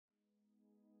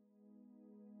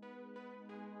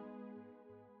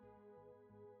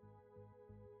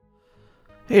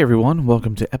Hey everyone,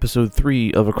 welcome to episode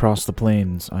 3 of Across the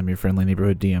Plains. I'm your friendly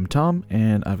neighborhood DM Tom,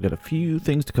 and I've got a few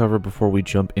things to cover before we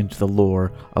jump into the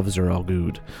lore of Zur Al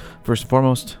Ghud. First and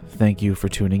foremost, thank you for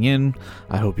tuning in.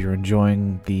 I hope you're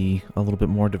enjoying the a little bit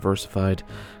more diversified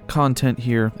content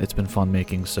here. It's been fun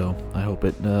making, so I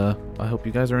hope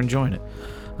you guys are enjoying it.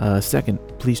 Second,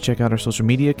 please check out our social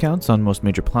media accounts on most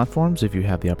major platforms if you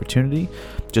have the opportunity.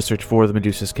 Just search for the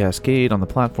Medusa's Cascade on the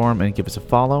platform and give us a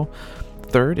follow.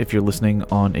 Third, if you're listening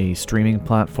on a streaming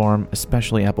platform,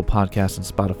 especially Apple Podcasts and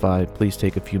Spotify, please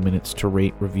take a few minutes to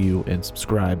rate, review, and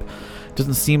subscribe. It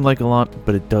doesn't seem like a lot,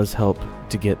 but it does help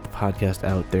to get the podcast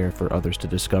out there for others to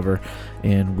discover,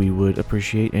 and we would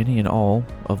appreciate any and all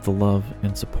of the love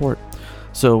and support.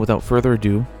 So without further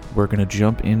ado, we're going to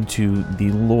jump into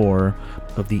the lore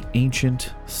of the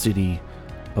ancient city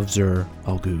of Zur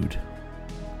Al Ghud.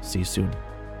 See you soon.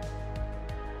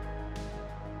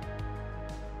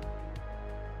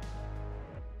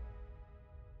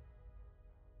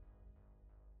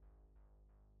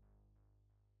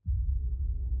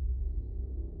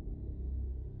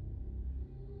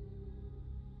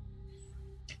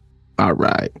 All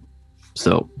right.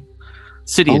 So,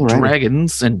 City of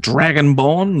Dragons and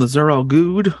Dragonborn, the Zur Al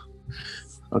Ghud.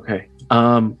 Okay.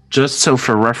 Just so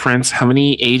for reference, how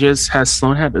many ages has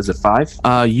Sloan had? Is it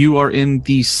 5? You are in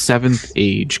the 7th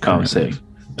age currently.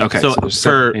 Okay. So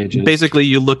for basically,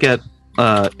 you look at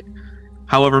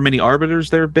however many arbiters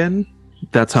there have been.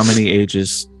 That's how many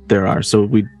ages there are. So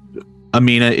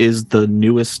Amina is the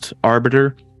newest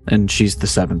arbiter, and she's the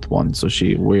 7th one. So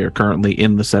we are currently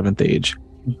in the 7th age.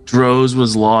 Droz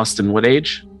was lost in what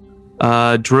age?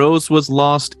 Droz was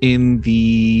lost in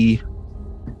the...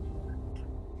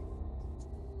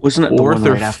 Wasn't it the one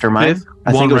right after mine?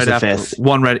 I think it was the 5th.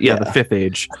 One right, yeah, the 5th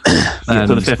age.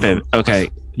 So the 5th age.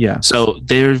 Okay. Yeah. So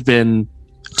there have been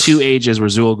 2 ages where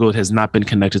Zur Al Ghud has not been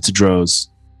connected to Droz,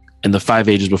 and the 5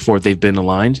 ages before they've been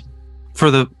aligned.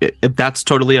 That's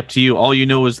totally up to you. All you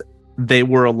know is they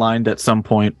were aligned at some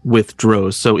point with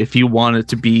Droz. So if you want it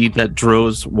to be that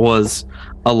Droz was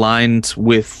aligned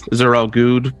with Zur Al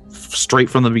Ghud straight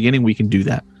from the beginning, we can do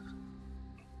that.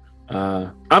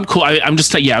 I'm cool. I'm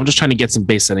just trying to get some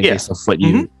base setting based off what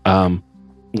you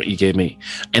gave me.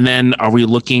 And then are we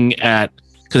looking at,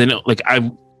 because I know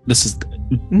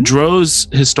Droz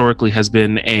historically has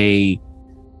been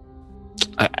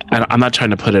I'm not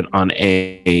trying to put it on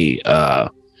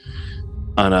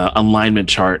on a alignment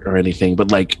chart or anything,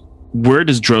 but like, where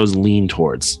does Droz lean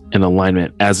towards in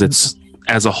alignment as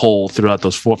a whole throughout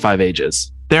those 4 or 5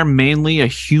 ages? They're mainly a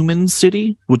human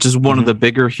city, which is one of the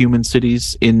bigger human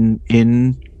cities in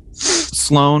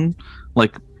Sloan.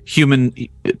 Like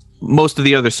most of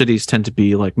the other cities tend to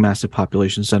be like massive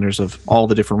population centers of all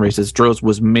the different races. Droz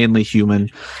was mainly human,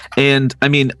 and I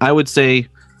mean, I would say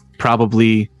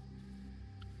probably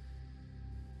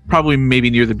maybe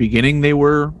near the beginning they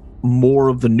were more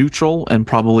of the neutral and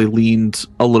probably leaned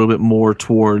a little bit more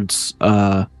towards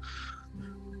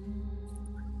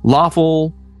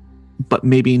lawful, but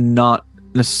maybe not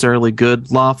necessarily good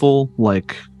lawful,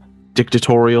 like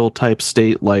dictatorial type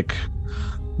state, like,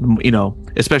 you know,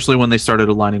 especially when they started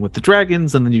aligning with the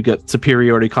dragons, and then you get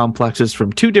superiority complexes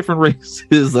from 2 different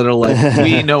races that are like,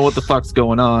 we know what the fuck's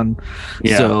going on.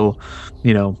 Yeah. So,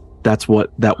 you know, that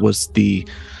was the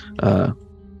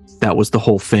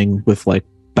whole thing with like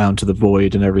Bound to the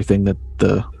Void and everything, that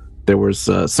there was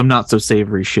some not so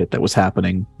savory shit that was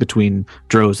happening between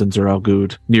Droz and Zur Al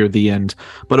Ghud near the end,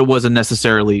 but it wasn't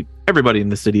necessarily everybody in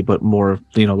the city, but more,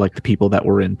 you know, like the people that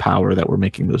were in power that were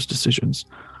making those decisions.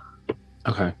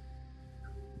 Okay.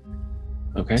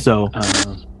 So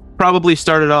probably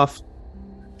started off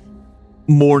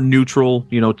more neutral,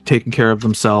 you know, taking care of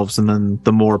themselves, and then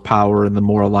the more power and the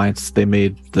more alliance they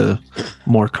made, the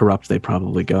more corrupt they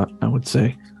probably got, I would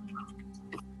say.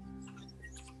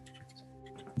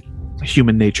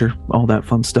 Human nature, all that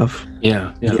fun stuff.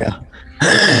 Yeah.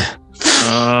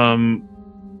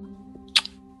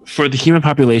 For the human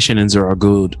population in Zur Al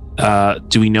Ghud,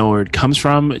 do we know where it comes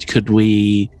from? Could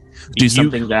we do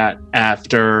something that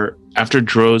after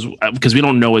Droz, because we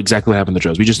don't know exactly what happened to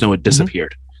Droz, we just know it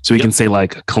disappeared. So we can say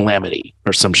like a calamity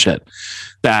or some shit,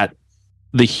 that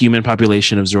the human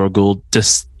population of Zur Al Ghud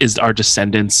is our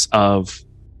descendants of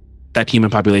that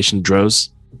human population Droz.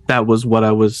 That was what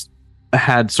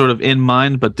had sort of in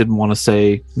mind, but didn't want to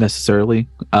say necessarily.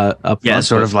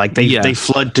 Sort of like they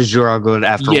flood to Zur Al Ghud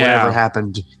after whatever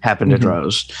happened to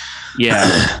Droz.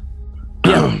 Yeah.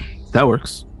 That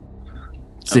works.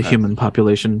 It's the human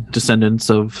population, descendants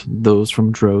of those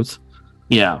from Droz.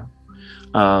 Yeah.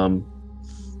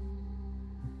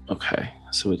 Okay,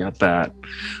 so we got that.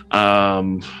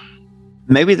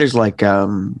 Maybe there's like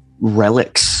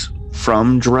relics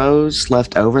from Droz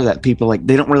left over that people like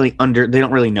they don't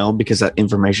really know because that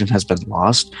information has been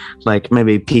lost, like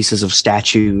maybe pieces of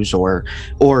statues or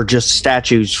just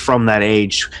statues from that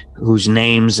age whose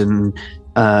names and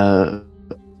kind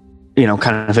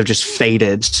of have just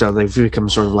faded, so they've become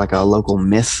sort of like a local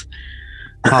myth,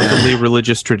 possibly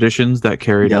religious traditions that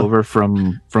carried over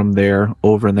from there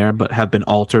over in there, but have been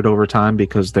altered over time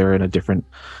because they're in a different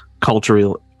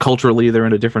culturally they're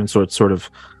in a different sort of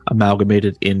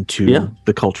amalgamated into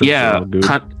the culture.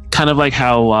 Kind of like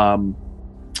how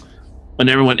when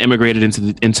everyone immigrated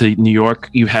into New York,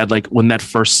 you had like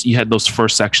you had those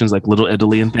first sections like Little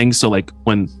Italy and things. So like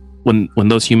when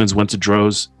those humans went to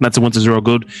Droz, went to Zero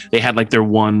Good, they had like their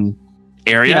one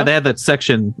area. Yeah, they had that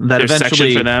section that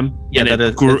eventually section for them. Yeah, and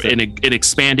it grew and it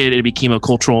expanded. It became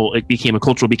cultural. It became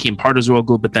part of Zero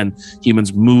Good. But then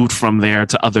humans moved from there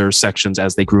to other sections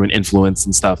as they grew in influence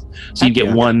and stuff. So you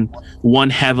get one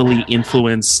heavily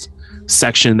influenced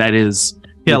section that is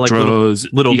like Droz.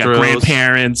 Little you got Droz.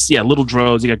 Grandparents. Yeah, little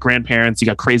Droz. You got grandparents. You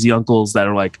got crazy uncles that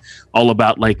are like all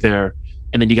about like their.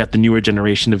 And then you got the newer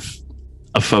generation of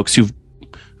folks who've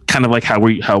kind of like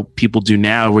how people do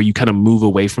now, where you kind of move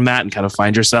away from that and kind of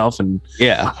find yourself. And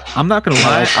I'm not gonna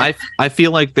lie, I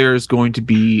feel like there's going to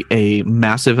be a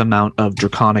massive amount of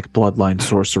draconic bloodline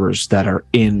sorcerers that are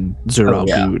in Zero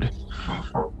Good.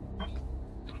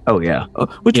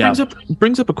 Which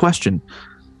brings up a question.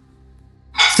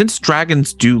 Since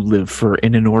dragons do live for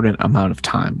an inordinate amount of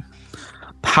time,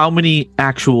 how many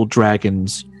actual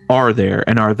dragons are there,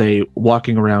 and are they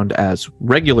walking around as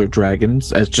regular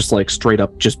dragons, as just like straight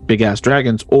up just big ass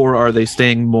dragons, or are they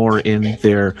staying more in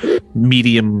their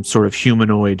medium sort of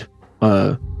humanoid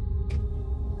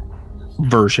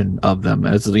version of them?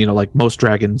 As like most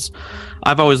dragons,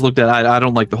 I've always looked at, I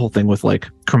don't like the whole thing with like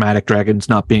chromatic dragons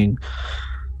not being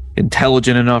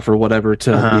intelligent enough or whatever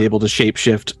to be able to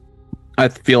shapeshift. I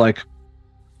feel like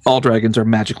all dragons are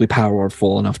magically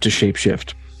powerful enough to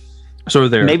shapeshift. So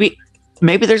they're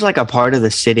Maybe there's like a part of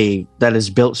the city that is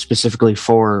built specifically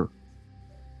for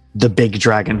the big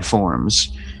dragon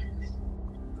forms.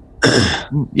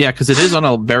 Yeah, because it is on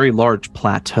a very large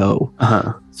plateau.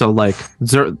 So like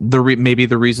maybe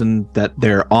the reason that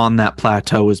they're on that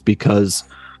plateau is because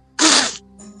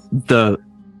the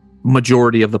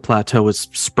majority of the plateau is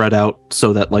spread out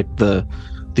so that like the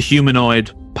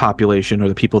humanoid population or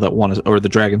the people that want to, or the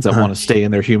dragons that want to stay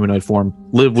in their humanoid form,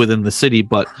 live within the city,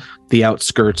 but the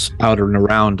outskirts out and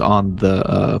around on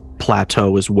the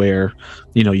plateau is where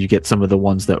you get some of the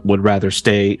ones that would rather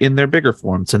stay in their bigger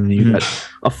forms, and then you get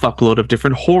a fuckload of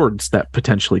different hordes that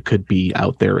potentially could be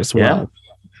out there as well.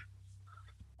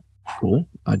 Cool.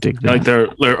 I dig that. Like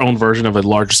their own version of a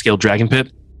large scale dragon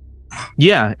pit.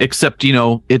 Yeah, except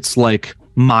it's like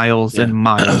miles and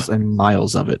miles and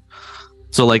miles of it.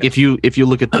 So like if you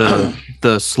look at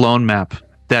the Sloan map,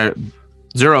 there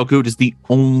Zero Good is the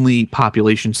only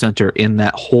population center in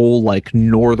that whole like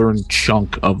northern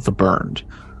chunk of the burned.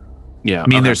 Yeah. I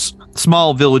mean there's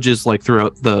small villages like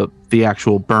throughout the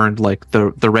actual burned, like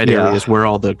the red areas where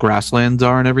all the grasslands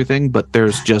are and everything, but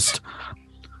it's just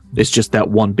that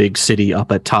one big city up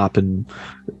at top and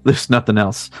there's nothing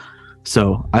else.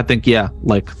 So I think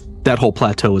like that whole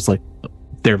plateau is like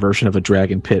their version of a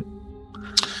dragon pit.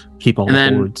 Keep all the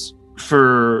hordes.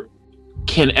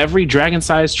 Can every dragon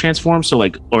size transform? So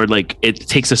like, or like it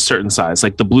takes a certain size,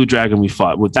 like the blue dragon we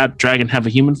fought, would that dragon have a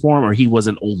human form, or he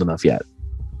wasn't old enough yet?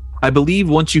 I believe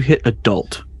once you hit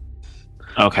adult.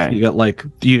 Okay. You got like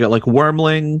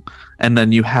Wormling, and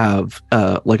then you have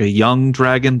like a young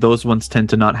dragon. Those ones tend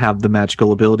to not have the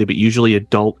magical ability, but usually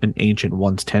adult and ancient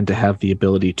ones tend to have the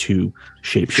ability to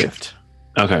shapeshift.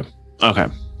 Okay.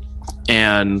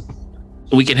 And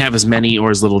we can have as many or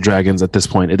as little dragons at this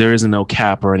point. There isn't no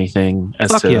cap or anything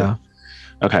as to. Yeah.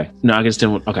 Okay. No, I guess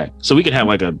didn't. Okay. So we could have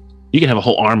you can have a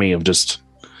whole army of just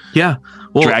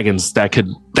dragons that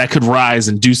could rise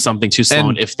and do something to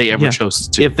Sloan if they ever chose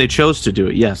to. If they chose to do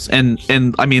it, yes. And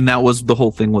I mean that was the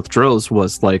whole thing with Droz,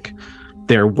 was like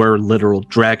there were literal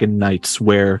dragon knights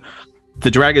where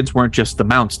the dragons weren't just the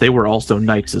mounts, they were also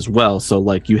knights as well. So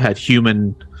like you had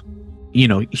human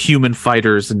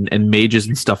fighters and mages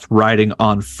and stuff riding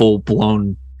on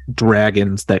full-blown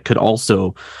dragons that could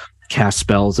also cast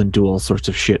spells and do all sorts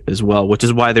of shit as well, which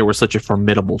is why they were such a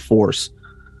formidable force.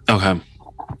 Okay.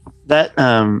 That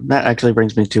actually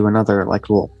brings me to another like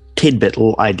little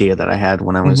idea that I had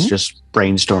when I was just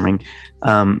brainstorming.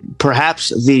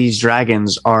 Perhaps these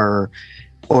dragons are,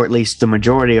 or at least the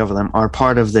majority of them, are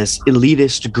part of this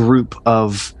elitist group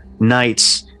of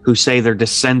knights who say they're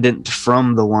descendant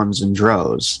from the ones in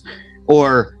Droz,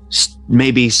 or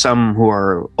maybe some who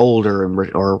are older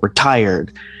or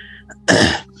retired,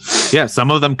 Yeah,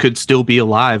 some of them could still be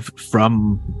alive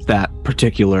from that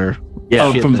particular.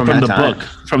 Yeah, from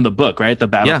the book, right? The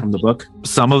battle from the book.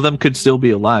 Some of them could still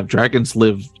be alive. Dragons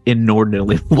live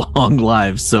inordinately long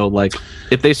lives, so like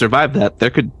if they survive that, there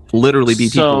could literally be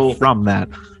people from that.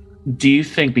 Do you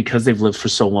think because they've lived for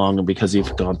so long and because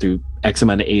you've gone through X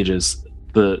amount of ages,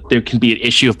 there can be an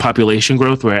issue of population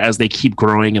growth where as they keep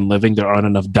growing and living, there aren't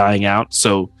enough dying out?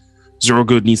 So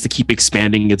Zoralgud needs to keep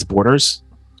expanding its borders?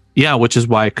 Yeah, which is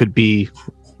why it could be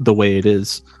the way it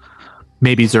is.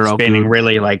 Maybe Zoralgud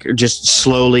really like just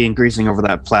slowly increasing over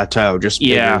that plateau, just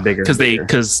bigger,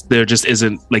 because there just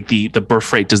isn't like the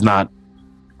birth rate does not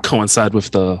coincide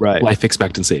with the life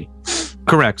expectancy.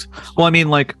 Correct. Well, I mean,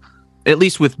 like at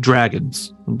least with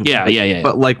dragons. Yeah.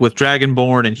 But like with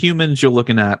Dragonborn and humans, you're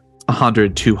looking at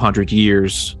 100, 200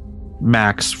 years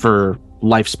max for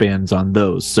lifespans on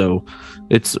those. So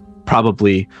it's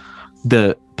probably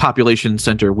the population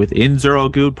center within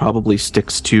Zoralgud probably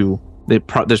sticks to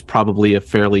there's probably a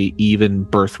fairly even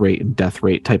birth rate and death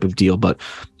rate type of deal, but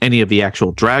any of the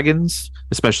actual dragons,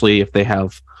 especially if they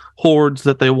have hordes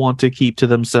that they want to keep to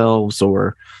themselves,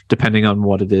 or depending on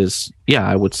what it is,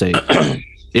 I would say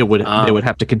they would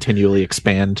have to continually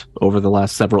expand over the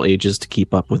last several ages to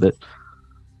keep up with it.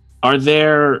 Are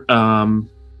there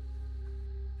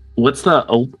what's the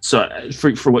old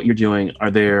for what you're doing?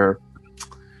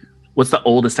 What's the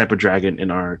oldest type of dragon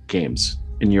in our games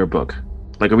in your book?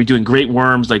 Like, are we doing great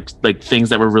worms, like things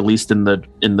that were released in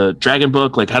the dragon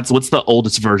book? Like, what's the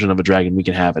oldest version of a dragon we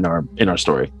can have in our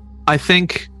story? I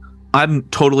think I'm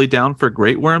totally down for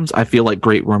great worms. I feel like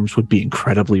great worms would be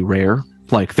incredibly rare.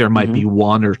 Like, there might be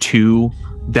one or two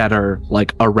that are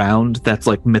like around. That's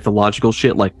like mythological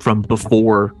shit, like from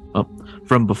before,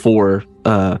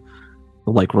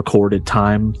 like recorded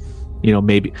time. You know,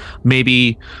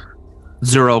 maybe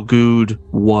Zoralgud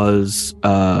was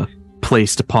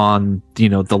placed upon, you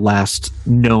know, the last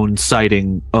known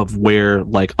sighting of where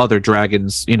like other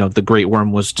dragons, you know, the great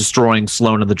worm was destroying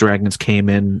Sloan and the dragons came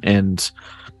in and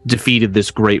defeated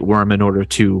this great worm in order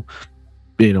to,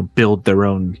 you know, build their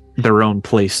own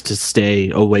place to stay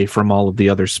away from all of the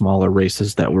other smaller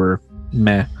races that were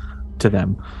meh to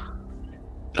them.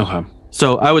 Okay.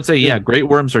 So I would say, great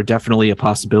worms are definitely a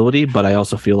possibility, but I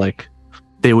also feel like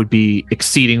they would be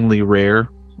exceedingly rare.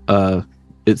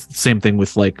 It's the same thing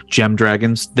with like gem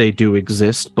dragons. They do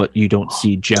exist, but you don't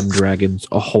see gem dragons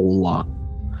a whole lot.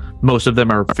 Most of them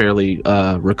are fairly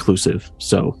reclusive.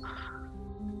 So,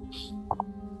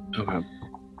 okay.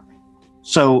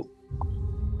 So,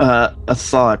 a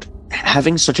thought: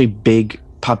 having such a big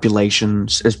population,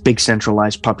 as big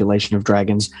centralized population of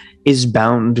dragons, is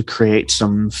bound to create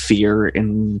some fear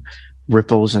in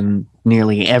Ripples and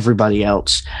nearly everybody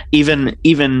else. Even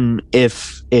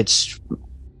if it's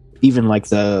even like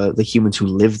the humans who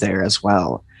live there as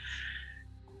well.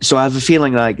 So I have a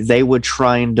feeling like they would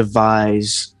try and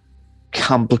devise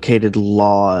complicated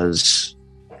laws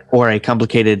or a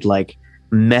complicated like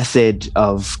method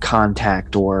of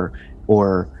contact or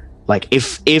like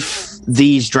if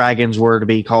these dragons were to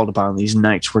be called upon, these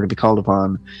knights were to be called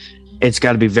upon, it's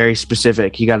got to be very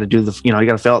specific. You got to do you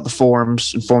got to fill out the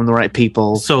forms, inform the right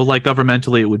people. So like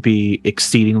governmentally, it would be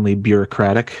exceedingly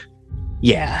bureaucratic.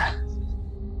 Yeah.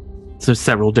 So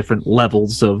several different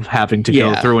levels of having to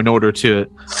go through in order to.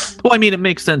 Well, I mean, it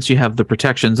makes sense. You have the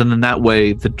protections, and then that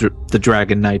way the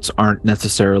Dragon Knights aren't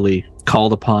necessarily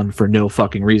called upon for no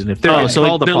fucking reason. If they're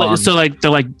called upon, they're like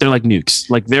nukes.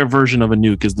 Like their version of a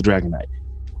nuke is the Dragon Knight.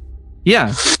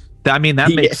 Yeah, I mean that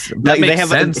makes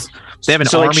sense. They have an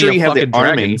army of fucking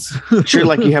dragons. Sure,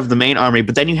 like you have the main army,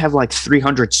 but then you have like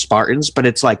 300 Spartans, but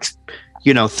it's like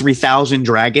 3,000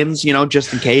 dragons,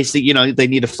 just in case that, they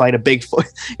need to fight a big So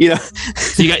you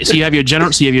have your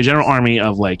general army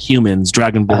of like humans,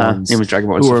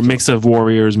 dragonborns, who are a mix of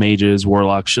warriors, mages,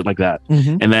 warlocks, shit like that.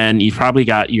 Mm-hmm. And then you've probably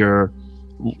got your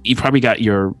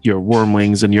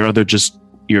wormlings and your other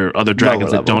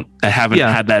dragons that haven't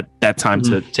had that time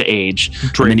to age.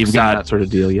 Drakes, and then you've got that sort of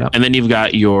deal. Yeah. And then you've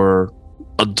got your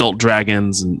adult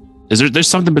dragons and there's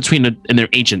something between and they're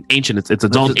ancient. It's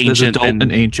adult, ancient, and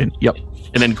ancient. Yep.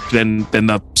 And then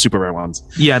the super rare ones.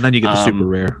 Yeah, and then you get the super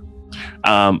rare.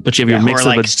 But you have your mix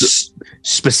of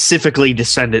specifically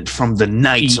descended from the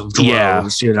knights of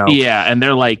Dwarves, Yeah, and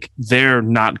they're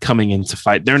not coming in to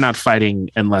fight. They're not fighting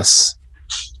unless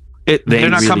they're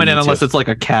not coming in unless it's like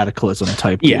a cataclysm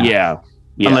type. Yeah.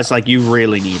 Unless like you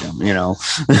really need them, They're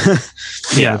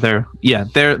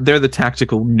the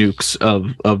tactical nukes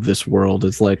of this world.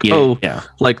 It's like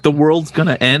like the world's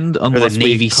gonna end unless the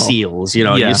Navy SEALs.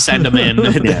 You send them in.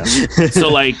 So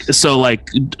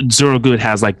Zoralgud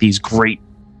has like these great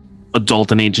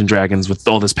adult and ancient dragons with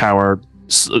all this power.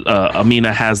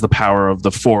 Amina has the power of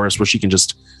the forest, where she can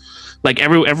just like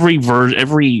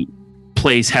every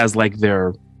place has like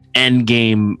their end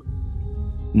game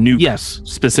nuke,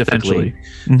 specifically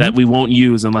that we won't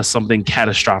use unless something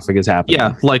catastrophic is happening.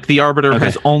 Yeah, like the Arbiter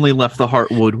has only left the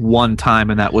Heartwood one time,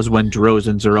 and that was when Droz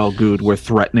and Zir-El Good were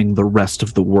threatening the rest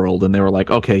of the world, and they were like,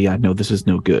 okay, yeah, no, this is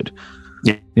no good.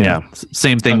 Yeah.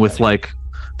 Same thing with like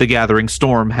the Gathering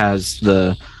Storm has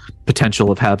the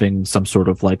potential of having some sort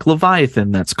of like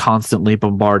Leviathan that's constantly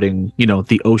bombarding,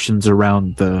 the oceans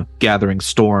around the Gathering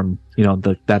Storm.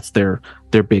 That's their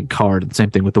big card. And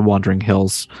same thing with the Wandering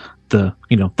Hills. The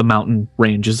mountain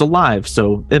range is alive,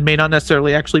 so it may not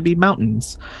necessarily actually be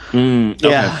mountains.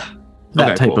 That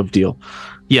type of deal.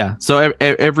 Yeah. So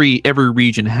every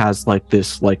region has like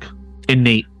this like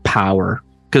innate power.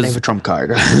 They have a trump card.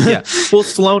 Yeah. Well,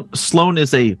 Sloan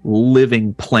is a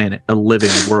living planet, a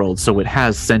living world, so it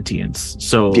has sentience.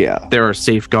 So there are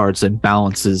safeguards and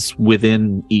balances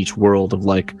within each world of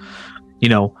like,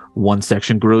 one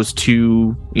section grows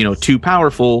too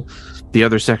powerful. The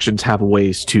other sections have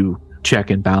ways to check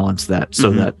and balance that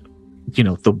so that,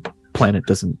 the planet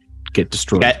doesn't get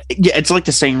destroyed. Yeah, it's like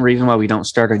the same reason why we don't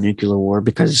start a nuclear war,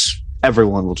 because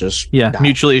everyone will just die.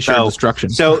 Mutually assured destruction.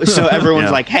 So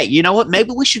everyone's like, hey, you know what?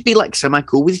 Maybe we should be like semi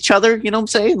cool with each other. You know what I'm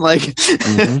saying? Like,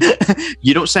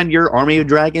 you don't send your army of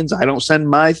dragons, I don't send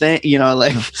my thing.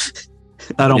 Like,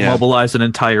 I don't mobilize an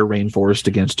entire rainforest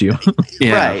against you.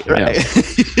 Right.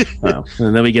 Wow.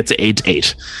 And then we get to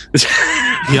 8-8.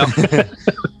 Yep.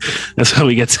 That's how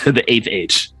we get to the 8th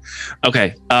age.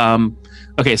 Okay.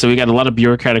 So we got a lot of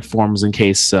bureaucratic forms in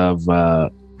case of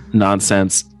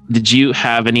nonsense. Did you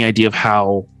have any idea of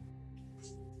how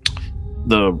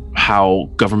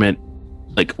government,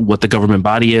 like what the government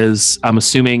body is? I'm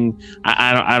assuming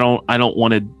I don't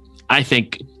want to. I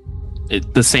think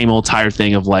the same old tired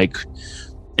thing of like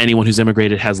anyone who's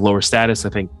immigrated has lower status. I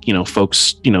think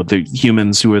folks, the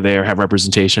humans who are there have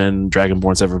representation.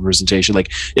 Dragonborns have representation.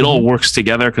 Like it all works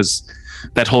together, because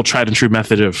that whole tried and true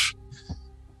method of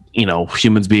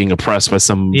humans being oppressed by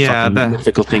some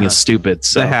mythical thing is stupid.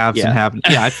 So the haves and have.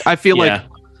 Yeah, I feel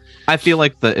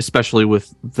like especially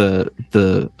with the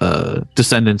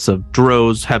descendants of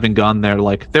Droz having gone there,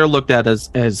 like they're looked at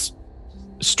as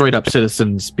straight up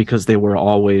citizens because they were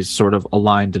always sort of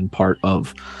aligned and part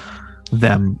of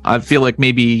them. I feel like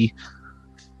maybe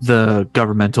the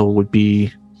governmental would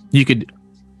be, you could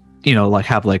like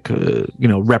have like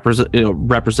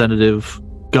representative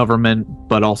government,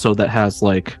 but also that has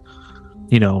like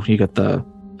you got the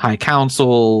high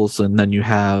councils, and then you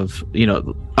have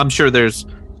I'm sure there's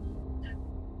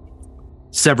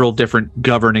several different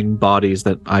governing bodies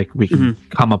that we can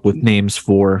come up with names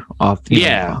for off. You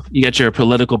got your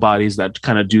political bodies that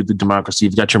kind of do the democracy.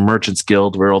 You've got your merchants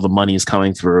guild where all the money is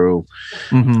coming through.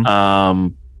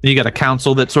 You got a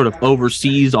council that sort of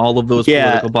oversees all of those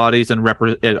political bodies and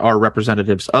are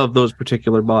representatives of those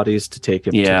particular bodies to take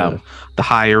it to the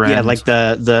higher end. Yeah, like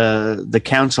the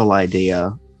council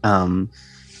idea.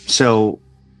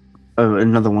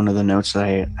 Another one of the notes that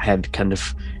I had kind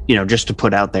of, just to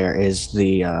put out there is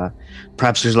the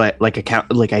perhaps there's like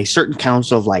a certain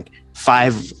council of like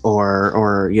 5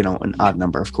 or an odd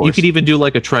number, of course. You could even do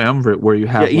like a triumvirate where you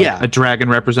have a dragon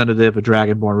representative, a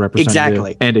dragonborn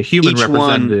representative, and a human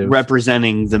representative, one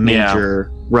representing the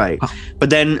major right. But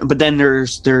then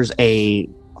there's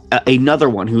another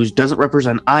one who doesn't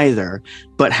represent either,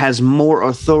 but has more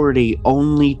authority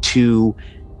only to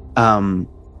act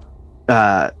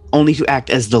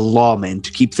as the lawman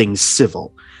to keep things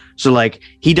civil. So like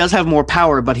he does have more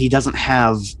power, but he doesn't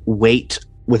have weight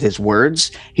with his words.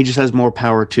 He just has more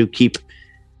power to keep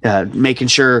making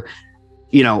sure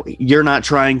you're not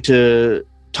trying to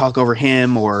talk over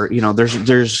him, or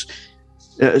there's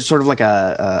sort of like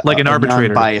an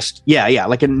arbitrator, non-biased,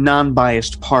 like a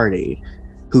non-biased party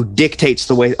who dictates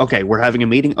the way. Okay, we're having a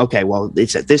meeting. Okay, well,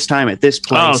 it's at this time at this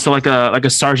place. Oh, so like a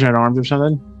sergeant at arms or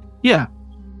something. Yeah,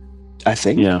 I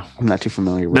think. Yeah, I'm not too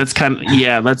familiar with. That's kind of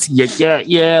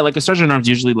Like a sergeant at arms,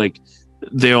 usually like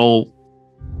they'll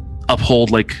uphold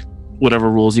like whatever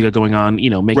rules you got going on.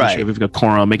 Making sure we've got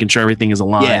quorum, making sure everything is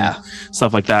aligned,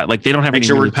 stuff like that. Like they don't have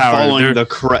any really power.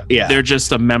 They're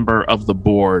just a member of the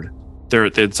board.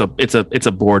 It's a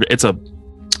board. It's a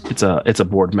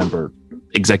board member,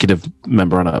 executive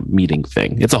member on a meeting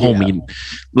thing. It's a whole meeting.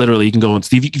 Literally, you can go and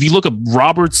if you look up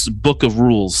Robert's Book of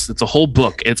Rules, it's a whole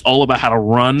book. It's all about how to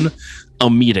run a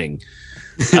meeting.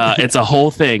 It's a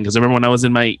whole thing. Because I remember when I was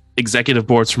in my executive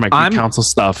boards for my council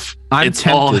stuff, it's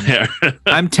all there.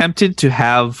 I'm tempted to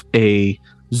have a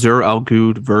Zur Al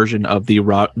Ghud version of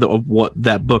of what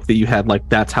that book that you had, like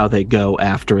that's how they go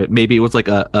after it. Maybe it was like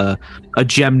a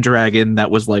gem dragon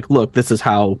that was like, look, this is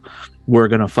how we're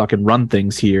gonna fucking run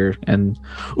things here. And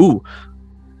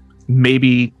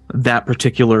maybe that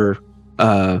particular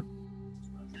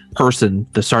person,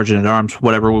 the sergeant at arms,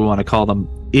 whatever we want to call them,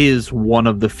 is one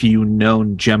of the few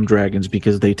known gem dragons,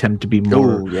 because they tend to be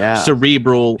more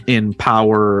cerebral in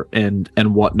power and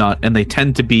whatnot, and they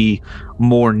tend to be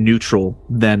more neutral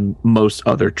than most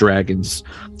other dragons.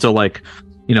 So like,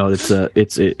 you know, it's a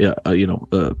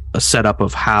setup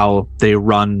of how they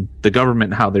run the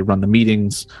government, how they run the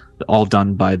meetings, all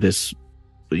done by this,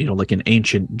 you know, like an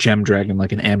ancient gem dragon,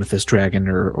 like an amethyst dragon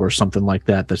or something like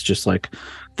that. That's just like,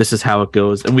 this is how it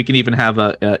goes. And we can even have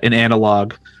an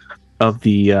analog of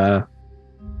the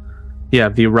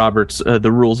Roberts,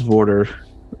 the Rules of Order.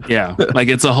 Yeah, like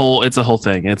it's a whole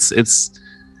thing. It's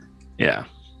yeah.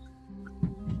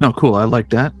 No, cool. I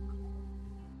like that.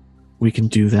 We can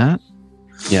do that.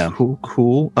 Yeah,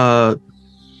 cool.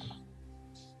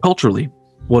 Culturally,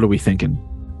 what are we thinking?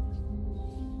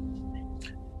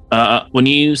 When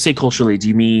you say culturally, do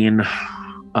you mean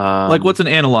like what's an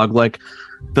analog? Like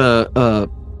the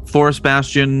Forest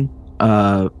Bastion,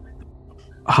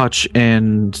 Hutch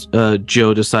and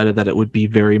Joe decided that it would be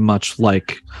very much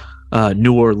like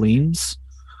New Orleans.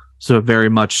 So very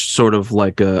much sort of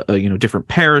like a different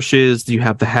parishes. You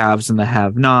have the haves and the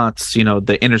have-nots. You know,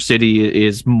 the inner city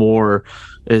is more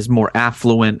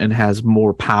affluent and has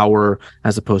more power,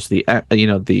 as opposed to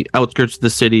the outskirts of the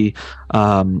city.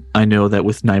 I know that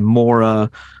with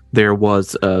Nymora, there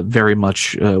was very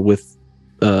much with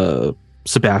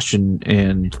Sebastian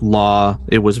and Law.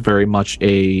 It was very much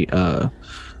a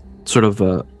sort of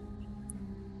a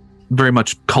very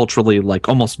much culturally, like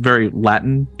almost very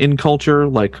Latin in culture,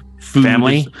 like food,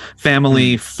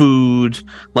 family, food.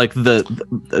 Like the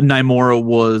Nymora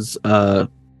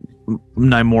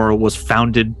was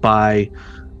founded by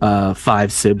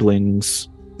 5 siblings,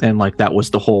 and like that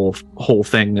was the whole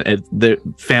thing. The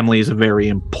family is a very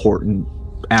important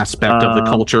aspect of the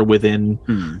culture within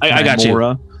I got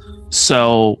you.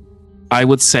 So I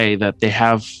would say that they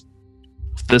have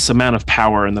this amount of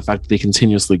power, and the fact that they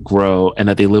continuously grow and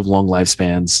that they live long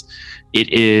lifespans.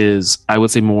 It is, I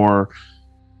would say, more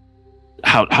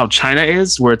how China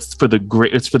is, where it's for the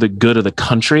good of the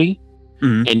country,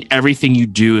 and everything you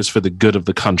do is for the good of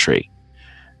the country.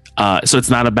 So it's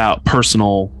not about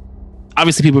personal.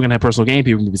 Obviously, people are going to have personal gain.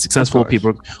 People are going to be successful.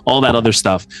 People, all that other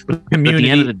stuff. But community, at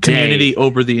the end of the day, community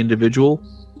over the individual.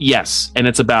 Yes, and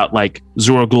it's about like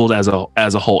Zur Al Ghud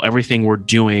as a whole. Everything we're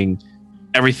doing,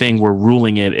 everything we're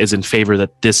ruling it is in favor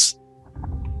that this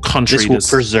country will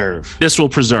preserve. This will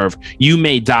preserve. You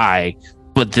may die,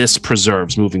 but this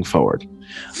preserves moving forward.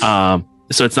 So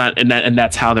it's not, and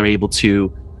that's how they're able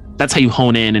to. That's how you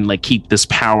hone in and like keep this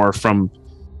power from.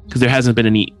 Because there hasn't been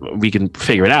any, we can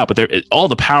figure it out, but all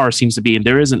the power seems to be, and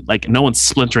there isn't like no one's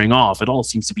splintering off. It all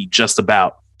seems to be just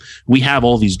about. We have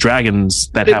all these dragons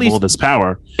that have all this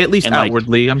power. At least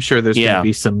outwardly, like, I'm sure there's going to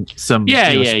be some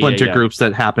splinter groups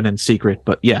that happen in secret,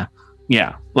 but yeah.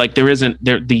 Like there isn't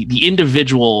there the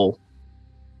individual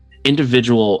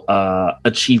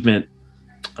achievement,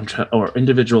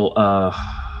 individual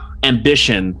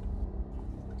ambition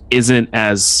isn't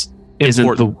as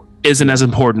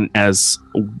important as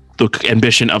the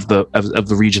ambition of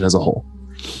the region as a whole.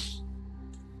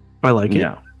 I like it.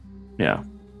 Yeah.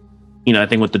 You know, I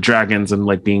think with the dragons and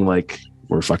like being like,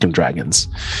 we're fucking dragons,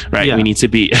 right? Yeah. We need to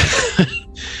be.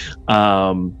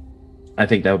 I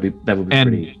think that would be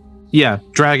pretty. Yeah,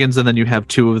 dragons, and then you have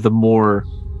 2 of the more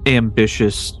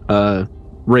ambitious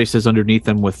races underneath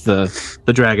them, with the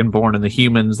Dragonborn and the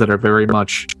humans that are very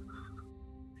much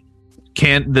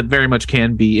can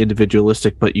be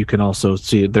individualistic, but you can also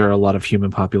see there are a lot of human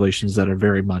populations that are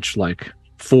very much like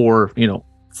for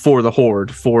the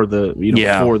horde, for the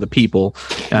for the people,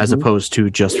 as opposed to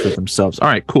just for themselves. All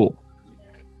right, cool.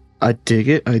 I dig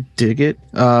it.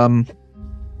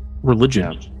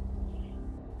 Religion.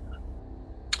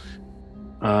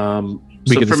 We can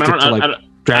stick to like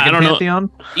Dragon Pantheon.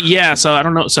 Yeah, so I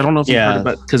don't know. So I don't know if you heard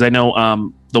about, because I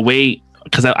know the way,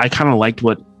 because I kind of liked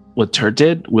what Turt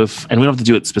did with, and we don't have to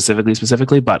do it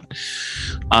specifically, but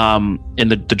in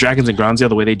the Dragons and Granzia,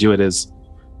 the way they do it is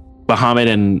Bahamut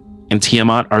and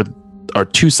Tiamat are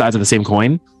 2 sides of the same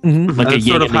coin. Mm-hmm. Like that's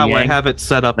sort of how I have it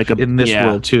set up like in this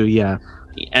world too. Yeah.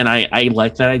 And I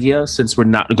like that idea, since we're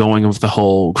not going with the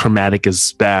whole chromatic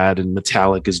is bad and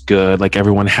metallic is good. Like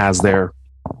everyone has their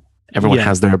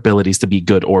abilities to be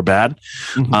good or bad.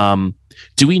 Mm-hmm.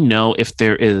 Do we know if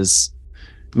there is,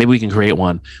 maybe we can create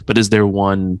one, but is there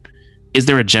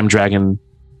a gem dragon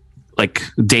like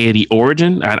deity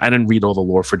origin? I didn't read all the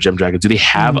lore for gem dragons. Do they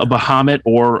have a Bahamut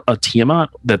or a Tiamat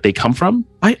that they come from?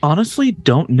 I honestly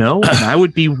don't know, and I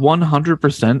would be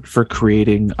 100% for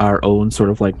creating our own sort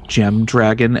of like gem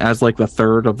dragon as like the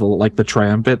third of the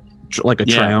triumvirate, like a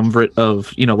triumvirate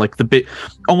of, you know, like the bit.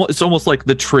 It's almost like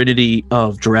the trinity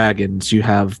of dragons. You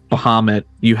have Bahamut,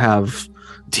 you have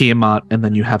Tiamat, and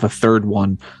then you have a third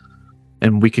one.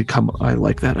 And we could come. I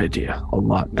like that idea a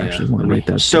lot. Actually, want to write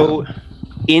that. So,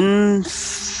 in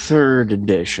third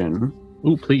edition,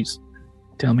 please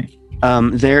tell me.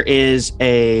 There is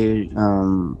a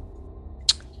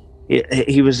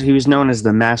he was known as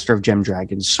the Master of Gem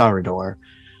Dragons. Sarador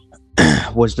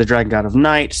was the dragon god of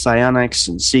night, psionics,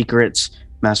 and secrets.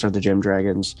 Master of the Gem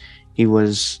Dragons. He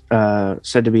was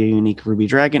said to be a unique ruby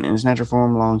dragon in his natural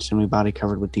form, long, sinewy body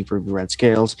covered with deep ruby red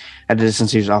scales. At a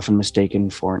distance, he was often mistaken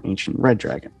for an ancient red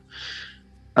dragon.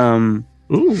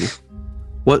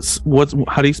 What's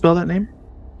how do you spell that name?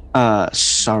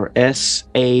 Sardior.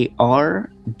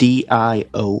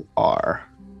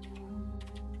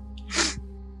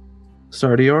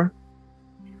 Sardior?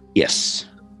 Yes.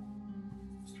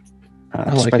 I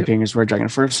like despite it. appearing as red dragon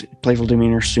at first, playful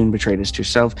demeanor soon betrayed his true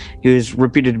self. He was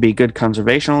reputed to be a good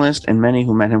conservationalist, and many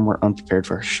who met him were unprepared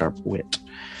for his sharp wit.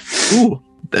 Ooh,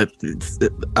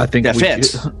 I think That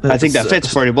fits. I think that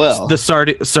fits pretty well. The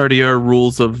Sardior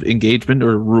rules of engagement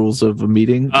or rules of a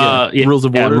meeting. Rules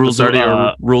of order. Rules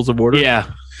of order.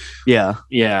 Yeah.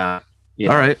 All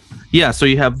right. Yeah. So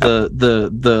you have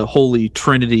the holy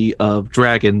trinity of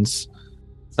dragons.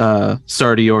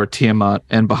 Sardior, Tiamat,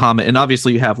 and Bahamut, and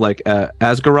obviously you have like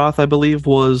Asgaroth, I believe,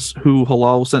 was who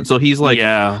Halal sent. So he's like,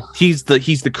 he's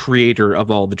the creator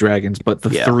of all the dragons, but the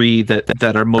three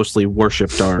that are mostly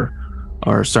worshipped are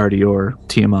Sardior,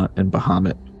 Tiamat, and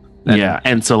Bahamut.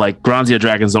 And so like Granzia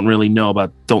dragons don't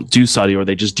do Sardior,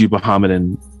 they just do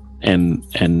Bahamut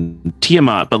and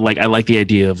Tiamat. But like I like the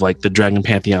idea of like the dragon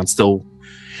pantheon still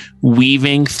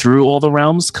weaving through all the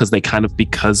realms because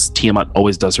Tiamat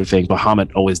always does her thing,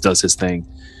 Bahamut always does his thing.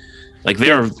 Like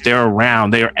they're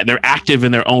around, they're active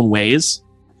in their own ways.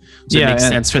 So it makes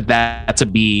sense for that to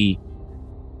be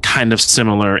kind of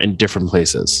similar in different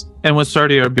places. And with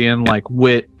Sardior being like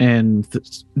wit and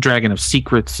dragon of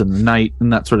secrets and night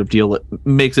and that sort of deal, it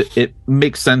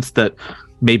makes sense that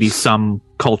maybe some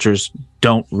cultures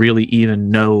don't really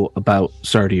even know about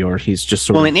Sardior. He's just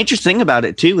sort of... an interesting thing about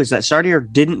it too is that Sardior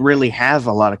didn't really have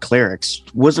a lot of clerics.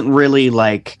 Wasn't really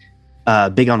like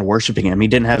big on worshiping him. He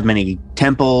didn't have many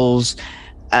temples.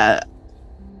 So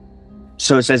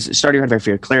it says Sardior had very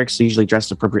few clerics. They usually dressed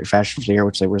in appropriate fashion for the area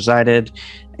which they resided,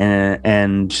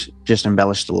 and just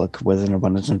embellished the look with an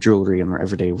abundance of jewelry and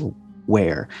everyday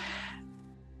wear.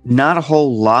 Not a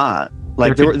whole lot.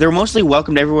 Like they're mostly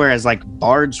welcomed everywhere as like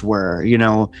bards were, you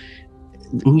know.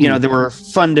 Ooh. You know, they were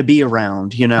fun to be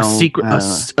around, you know.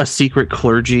 A secret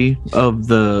clergy of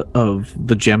the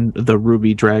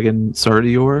ruby dragon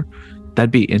Sardior.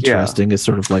 That'd be interesting. It's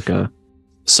sort of like a...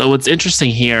 So what's interesting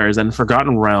here is in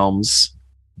Forgotten Realms,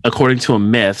 according to a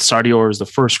myth, Sardior is the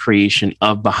first creation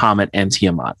of Bahamut and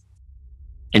Tiamat.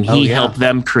 And he helped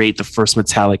them create the first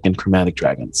metallic and chromatic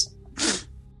dragons.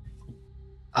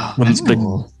 Oh, that's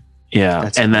cool.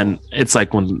 Then it's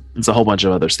like when it's a whole bunch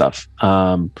of other stuff.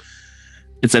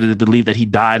 It's that they believe that he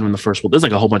died when the first world. There's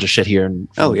like a whole bunch of shit here.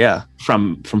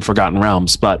 From Forgotten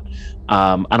Realms, but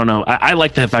I don't know. I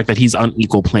like the fact that he's on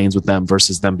equal planes with them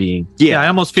versus them being. Yeah, I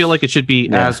almost feel like it should be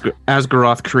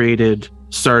Asgaroth created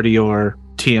Sardior,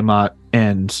 Tiamat,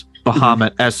 and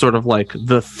Bahamut as sort of like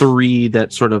the three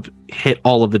that sort of hit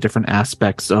all of the different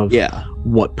aspects of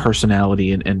what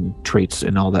personality and traits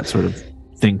and all that sort of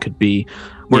thing could be.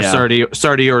 Where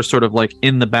Sardior is sort of like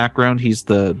in the background. He's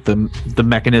the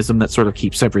mechanism that sort of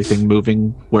keeps everything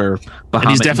moving. Where Bahamut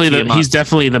he's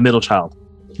definitely the middle child.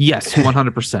 Yes,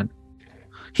 100%.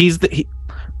 He's the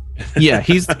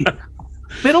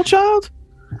middle child.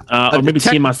 Or maybe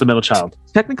Tiamat's the middle child.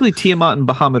 Technically, Tiamat and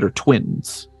Bahamut are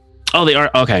twins. Oh, they are?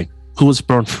 Okay. Who was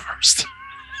born first?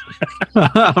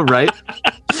 Right.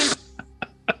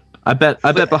 I bet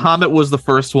Bahamut was the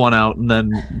first one out, and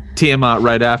then Tiamat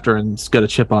right after, and it's got a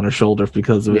chip on her shoulder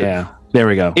because of it. Yeah, there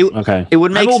we go. It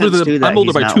would make sense too that I'm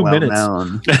older by 2 minutes.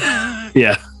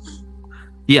 Yeah.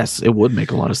 Yes, it would make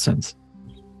a lot of sense.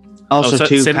 Also,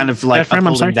 kind of like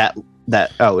upholding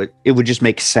it would just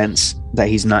make sense that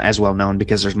he's not as well known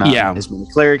because there's not as many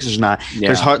clerics. There's not.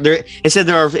 There's it said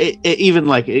there are even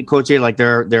like it quotes here like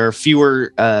there are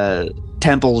fewer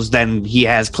temples than he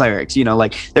has clerics. You know,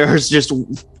 like there's just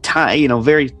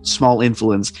very small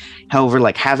influence. However,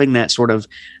 like having that sort of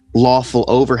lawful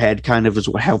overhead kind of is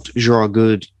what helped Jorah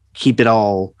Good keep it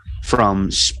all from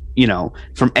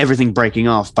from everything breaking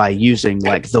off by using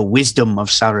like the wisdom of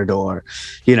Sarador,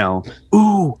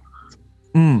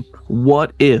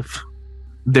 What if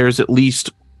there's at least,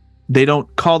 they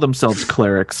don't call themselves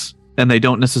clerics and they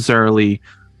don't necessarily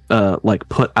like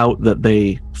put out that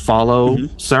they follow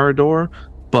Sarador,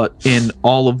 but in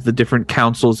all of the different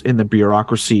councils in the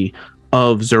bureaucracy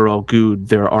of Zur Al Ghud,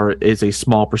 there is a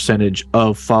small percentage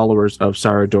of followers of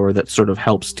Sarador that sort of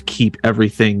helps to keep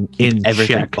everything in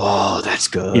check. Oh, that's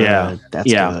good. Yeah,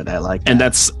 that's good. I like that.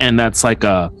 And that's like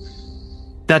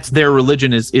that's their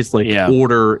religion is like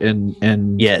order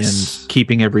and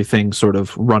keeping everything sort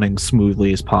of running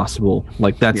smoothly as possible.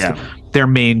 Like that's their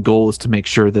main goal, is to make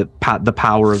sure that the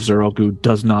power of Zur Al Ghud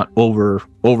does not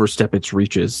overstep its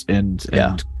reaches and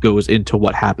goes into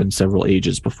what happened several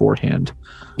ages beforehand.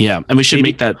 Yeah, and we should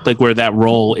make that like where that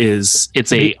role is.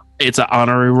 It's an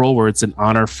honorary role where it's an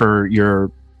honor for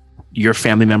your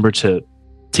family member to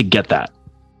get that.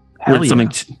 Hell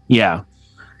yeah.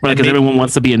 Right, because everyone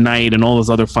wants to be a knight and all this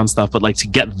other fun stuff, but like to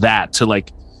get that to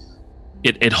like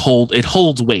it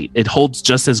holds weight. It holds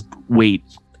just as weight.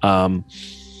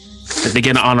 If they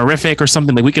get an honorific or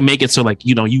something, like we can make it so like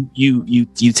you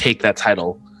take that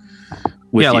title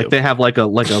with you. Like they have like a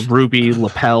ruby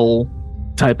lapel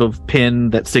type of pin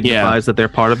that signifies that they're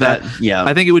part of that.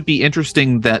 I think it would be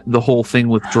interesting that the whole thing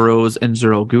with Droz and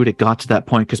Zur Al Ghud, it got to that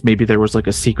point because maybe there was like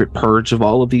a secret purge of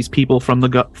all of these people from the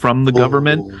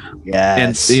government.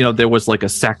 Yes. And there was like a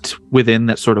sect within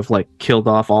that sort of like killed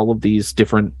off all of these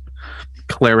different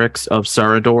clerics of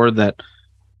Sarador.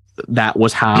 That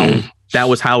was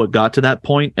how it got to that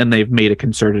point, and they've made a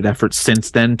concerted effort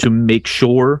since then to make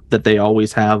sure that they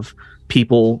always have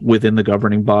people within the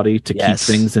governing body to keep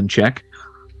things in check.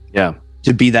 Yeah,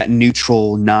 to be that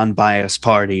neutral, non-biased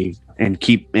party and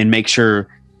make sure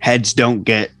heads don't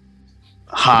get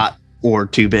hot or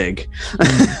too big.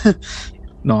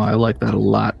 No, I like that a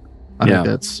lot. I think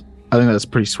that's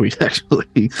pretty sweet,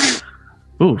 actually.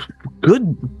 Ooh,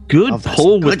 good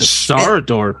pull with the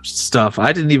Sarador stuff.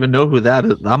 I didn't even know who that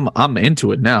is. I'm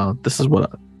into it now. This is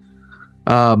what.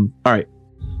 All right.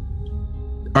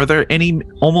 Are there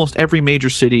almost every major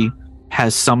city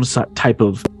has some type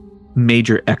of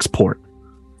major export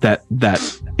that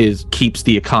keeps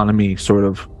the economy sort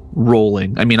of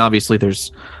rolling? I mean, obviously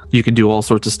you can do all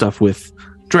sorts of stuff with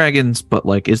dragons, but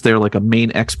like, is there like a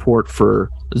main export for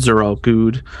Zur Al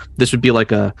Ghud? This would be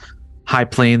like a high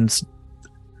plains.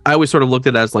 I always sort of looked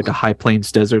at it as like a high plains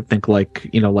desert. Think like,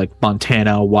 like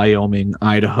Montana, Wyoming,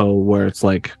 Idaho, where it's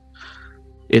like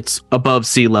it's above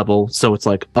sea level, so it's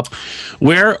like up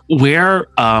where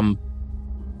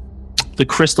the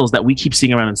crystals that we keep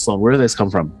seeing around in Sloan, where do those come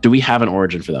from? Do we have an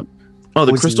origin for them? Oh,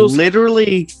 the crystals.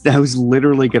 I was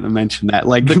literally going to mention that.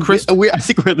 Like the crystal, I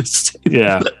think we're the same.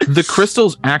 Yeah, the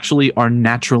crystals actually are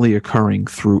naturally occurring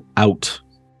throughout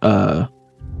the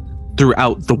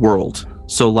world.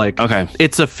 So like, okay,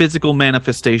 it's a physical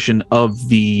manifestation of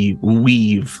the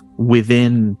weave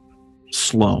within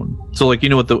Sloan. So like, you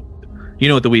know what the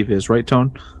weave is, right,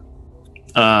 Tone?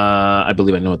 I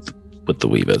believe I know what the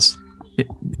weave is.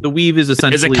 The weave is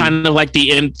essentially. Is it kind of like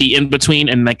the in between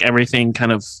and like everything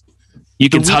kind of you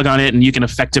can tug on it and you can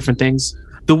affect different things?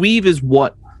 The weave is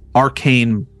what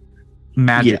arcane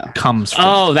magic comes from.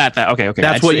 Oh, that okay.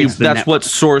 That's what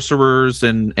sorcerers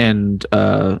and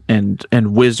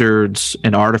wizards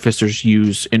and artificers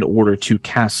use in order to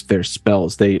cast their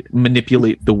spells. They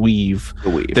manipulate the weave.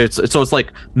 So it's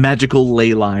like magical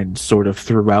ley lines sort of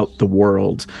throughout the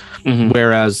world. Mm-hmm.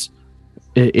 Whereas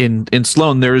in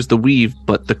Sloan there is the weave,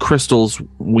 but the crystals,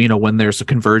 when there's a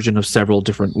conversion of several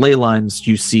different ley lines,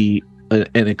 you see an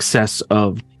excess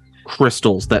of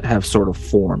crystals that have sort of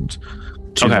formed.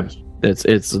 It's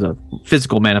a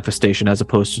physical manifestation as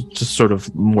opposed to just sort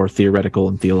of more theoretical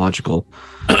and theological.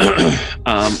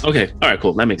 Okay, all right,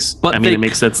 cool. That makes. It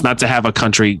makes sense not to have a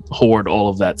country hoard all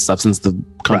of that stuff since the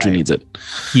country needs it.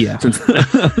 Yeah,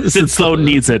 since Sloan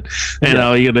needs it,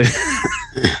 you're gonna.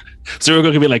 So we're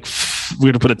going to be like, we're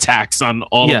going to put a tax on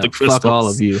all of the crystals. Fuck all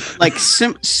of you. Like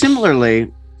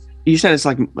similarly, you said it's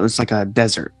like a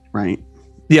desert, right?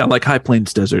 Yeah, like high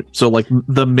plains desert. So like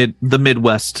the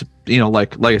Midwest,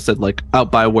 like I said, like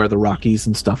out by where the Rockies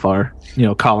and stuff are,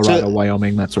 Colorado,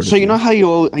 Wyoming, that sort of thing. So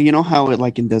you know how it,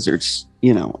 like in deserts,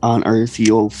 on Earth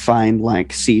you'll find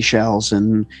like seashells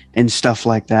and stuff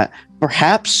like that.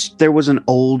 Perhaps there was an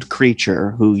old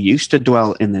creature who used to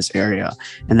dwell in this area,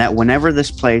 and that whenever this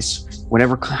place,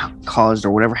 whatever caused or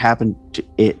whatever happened to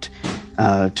it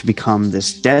to become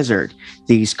this desert,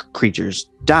 these creatures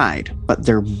died, but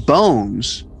their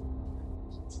bones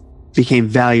became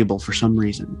valuable for some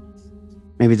reason.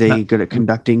 Maybe they're good at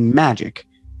conducting magic.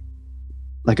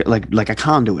 like a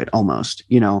conduit almost,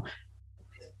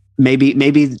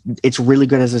 maybe it's really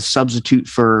good as a substitute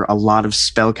for a lot of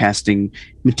spellcasting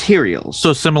materials.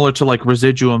 So similar to like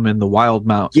Residuum in the Wild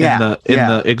Mount in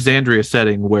the Exandria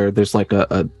setting, where there's like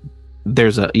a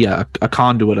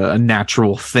conduit, a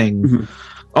natural thing,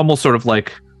 almost sort of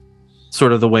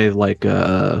the way like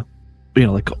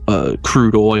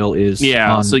crude oil is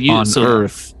on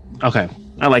Earth. Okay,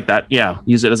 I like that. Yeah,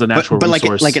 use it as a natural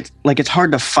resource. But it's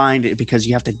hard to find it because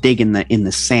you have to dig in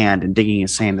the sand, and digging in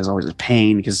sand is always a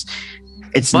pain because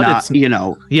it's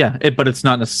but it's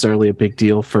not necessarily a big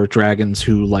deal for dragons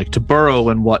who like to burrow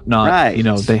and whatnot. Right.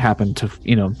 They happen to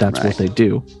that's what they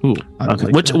do. Ooh,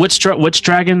 okay. Which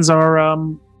dragons are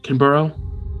can burrow?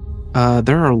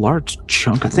 There are a large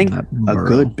chunk. I think a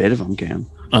good bit of them can.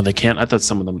 Oh, they can't. I thought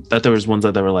some of them. That there was ones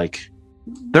that were like.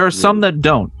 There are some that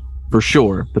don't, for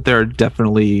sure, but there are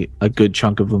definitely a good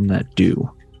chunk of them that do.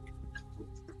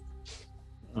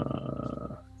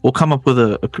 We'll come up with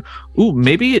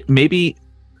maybe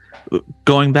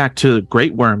going back to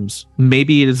great worms.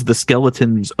 Maybe it is the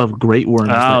skeletons of great worms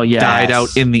that died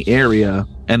out in the area,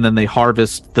 and then they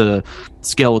harvest the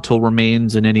skeletal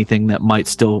remains and anything that might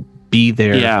still be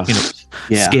there.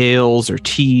 Scales or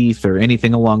teeth or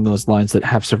anything along those lines that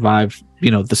have survived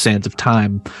the sands of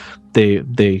time.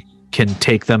 They can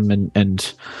take them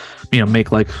and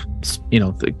make like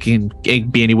it can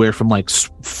be anywhere from like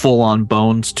full on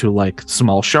bones to like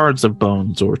small shards of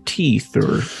bones or teeth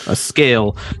or a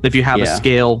scale. If you have a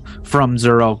scale from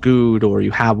Zur Al Ghud, or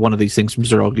you have one of these things from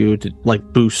Zur Al Ghud to like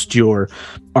boost your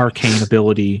arcane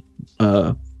ability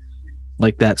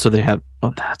like that, so they have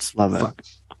that's love it.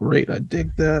 Great, I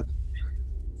dig that.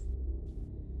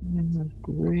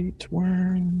 Great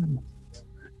worm.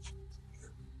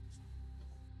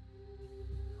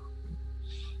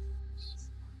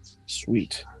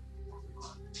 Sweet.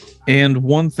 And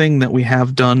one thing that we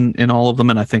have done in all of them,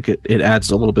 and I think it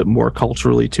adds a little bit more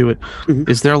culturally to it,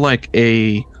 is there like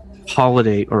a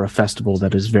holiday or a festival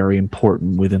that is very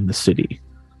important within the city?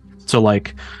 So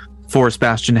like Forest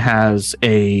Bastion has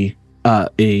a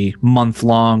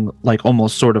month-long, like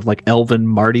almost sort of like elven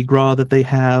Mardi Gras that they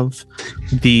have.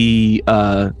 The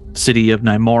city of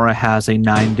Nymora has a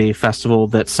 9-day festival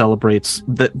that celebrates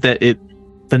the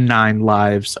 9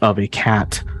 lives of a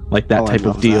cat, like that type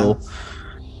of deal. That.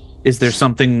 Is there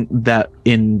something that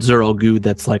in Zur Al Ghud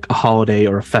that's like a holiday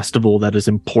or a festival that is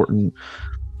important,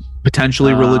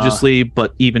 potentially religiously,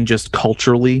 but even just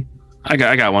culturally? I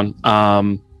got one.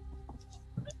 On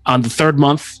the 3rd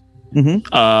month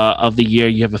of the year,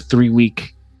 you have a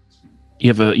 3-week. You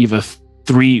have a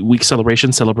 3-week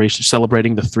celebration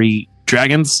celebrating the 3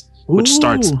 dragons, which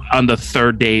starts on the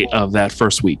 3rd day of that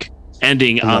first week,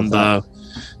 ending on the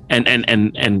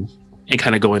and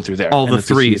kind of going through there. All the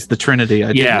threes, the Trinity.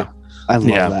 I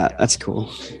love that. That's cool.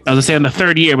 I was gonna say on the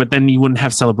 3rd year, but then you wouldn't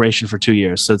have celebration for 2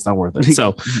 years, so it's not worth it.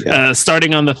 So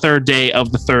starting on the 3rd day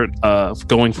of the 3rd,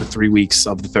 going for 3 weeks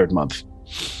of the 3rd month.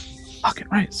 Okay,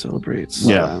 right. Celebrates.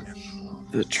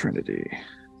 The Trinity.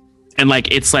 And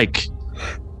like it's like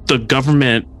the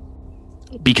government,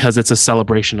 because it's a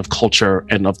celebration of culture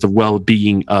and of the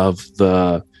well-being of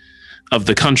the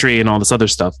country and all this other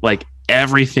stuff, like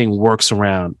everything works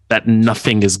around that.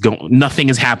 Nothing is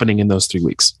happening in those 3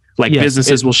 weeks. Like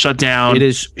businesses will shut down. It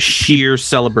is sheer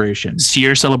celebration.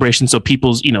 So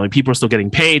people are still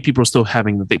getting paid. People are still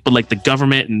having but like the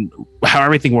government and how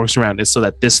everything works around is so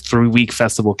that this 3-week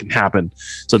festival can happen.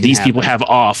 So these people have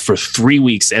off for 3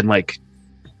 weeks, and like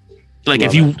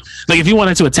if you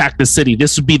wanted to attack the city,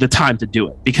 this would be the time to do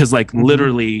it, because like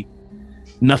literally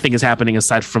nothing is happening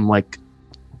aside from like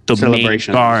the main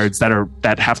guards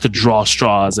that have to draw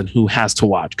straws and who has to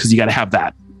watch, because you got to have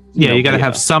that. Yeah, you got to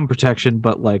have some protection,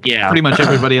 but like pretty much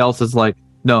everybody else is like,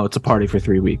 no, it's a party for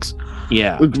 3 weeks.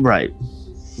 Yeah. Right.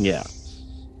 Yeah.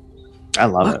 I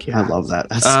love it. Yeah. I love that.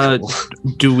 That's cool.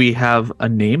 Do we have a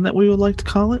name that we would like to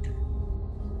call it?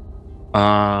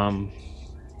 I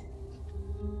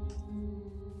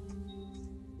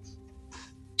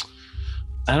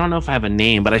don't know if I have a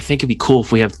name, but I think it'd be cool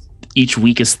if we have each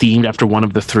week is themed after one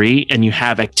of the 3, and you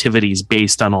have activities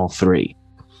based on all 3.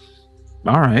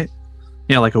 All right.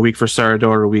 Yeah, like a week for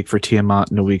Sarador, a week for Tiamat,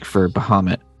 and a week for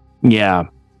Bahamut. Yeah.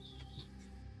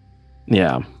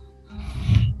 Yeah.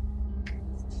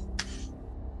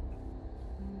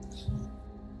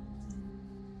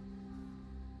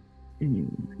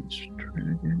 Hang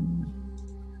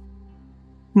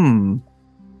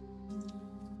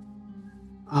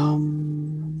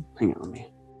on me.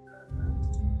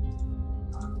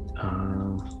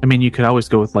 I mean, you could always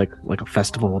go with like a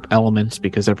festival of elements,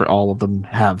 because all of them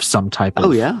have some type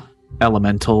of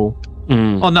elemental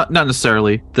Well, not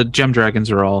necessarily. The gem dragons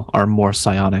are more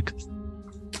psionic.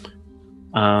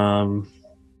 Let's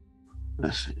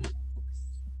see.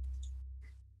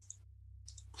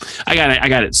 I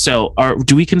got it. So,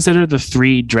 do we consider the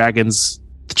 3 dragons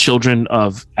the children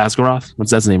of Asgaroth?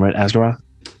 What's that name, right? Asgaroth.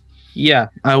 Yeah,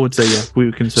 I would say we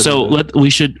would consider. So we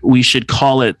should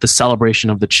call it the celebration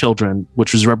of the children,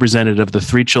 which was representative of the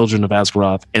 3 children of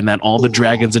Asgaroth, and that all the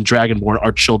dragons and Dragonborn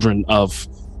are children of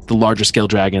the larger scale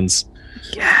dragons.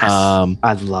 Yes.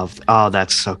 I'd love. Oh,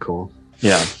 that's so cool.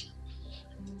 Yeah.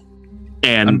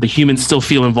 And the humans still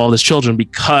feel involved as children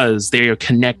because they are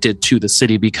connected to the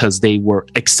city because they were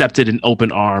accepted in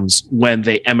open arms when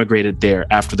they emigrated there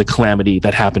after the calamity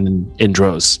that happened in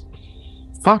Droz.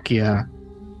 Fuck yeah.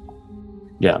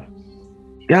 Yeah.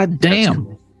 God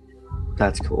damn.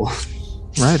 That's cool.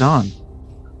 Right on.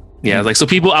 Yeah, like so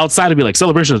people outside would be like,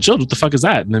 celebration of children, what the fuck is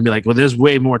that? And then be like, well, there's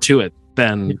way more to it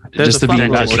than just to be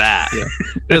about that. Yeah.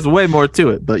 There's way more to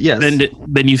it, but yes.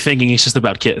 Than you thinking it's just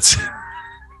about kids.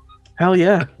 Hell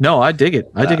yeah. No, I dig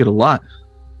it. I dig it a lot.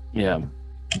 Yeah.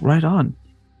 Right on.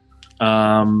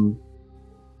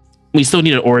 We still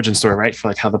need an origin story, right? For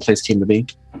like how the place came to be.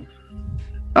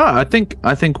 I think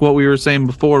what we were saying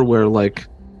before, where like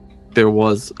there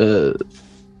was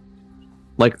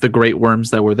like the great worms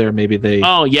that were there, maybe they.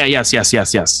 Oh yeah,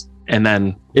 yes. And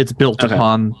then it's built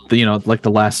upon the like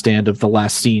the last stand of the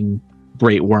last seen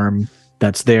great worm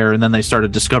that's there, and then they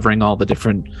started discovering all the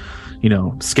different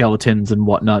skeletons and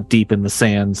whatnot deep in the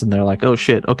sands, and they're like, oh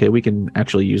shit, okay, we can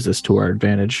actually use this to our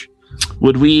advantage.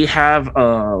 Would we have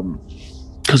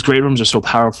because great worms are so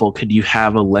powerful, could you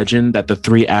have a legend that the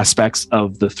 3 aspects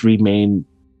of the 3 main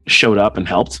showed up and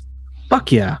helped?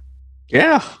 Fuck yeah.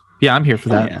 Yeah I'm here for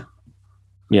that.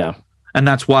 Yeah. And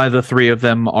that's why the 3 of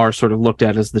them are sort of looked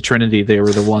at as the Trinity. They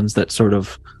were the ones that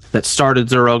that started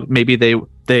Zero. Maybe the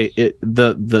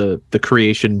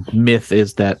creation myth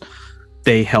is that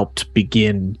they helped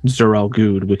begin Zur Al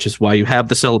Ghud, which is why you have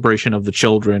the celebration of the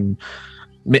children,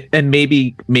 and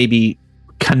maybe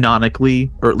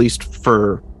canonically, or at least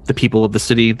for the people of the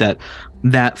city, that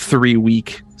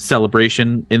 3-week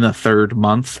celebration in the 3rd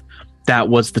month, that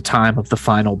was the time of the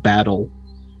final battle.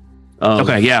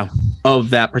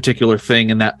 Of that particular thing,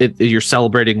 and that you're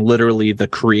celebrating literally the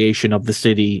creation of the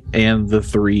city and the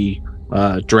 3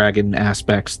 dragon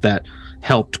aspects that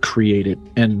helped create it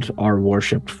and are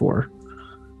worshipped for.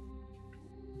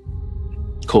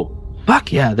 Cool.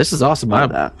 Fuck yeah, this is awesome.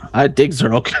 I dig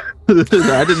Zerl.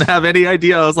 I didn't have any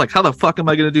idea. I was like, how the fuck am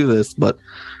I going to do this? But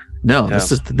no,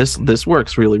 this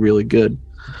works really, really good.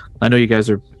 I know you guys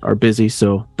are busy,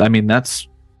 so I mean that's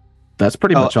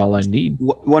pretty much all I need.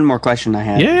 One more question I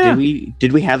had. Yeah.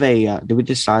 Did we have did we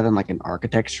decide on like an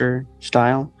architecture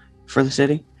style for the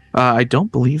city? I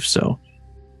don't believe so.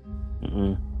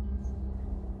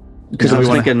 Because I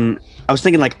was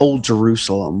thinking like old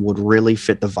Jerusalem would really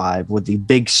fit the vibe with the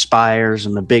big spires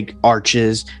and the big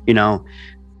arches,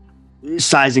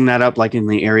 sizing that up like in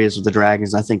the areas of the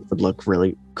dragons, I think would look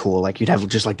really cool. Like you'd have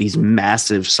just like these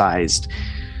massive sized.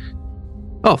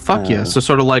 Oh, fuck yeah. So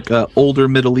sort of like a older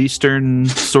Middle Eastern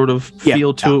sort of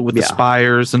feel to it with the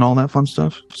spires and all that fun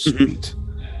stuff. Sweet.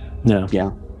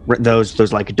 Yeah.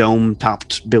 Those like dome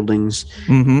topped buildings.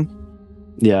 Mm-hmm.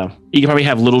 Yeah. You can probably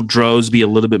have little Droz be a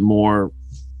little bit more,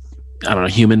 I don't know,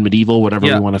 human, medieval, whatever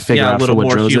we want to figure out for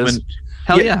what Droz is.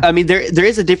 Hell yeah. I mean, there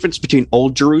is a difference between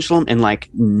old Jerusalem and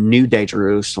like new day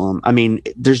Jerusalem. I mean,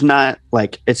 there's not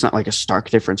like, it's not like a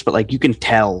stark difference, but like you can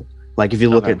tell, like if you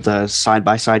look at the side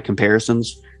by side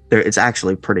comparisons, it's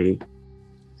actually pretty.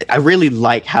 I really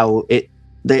like how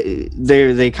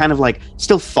they kind of like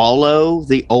still follow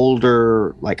the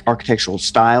older like architectural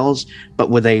styles,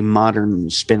 but with a modern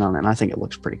spin on it. And I think it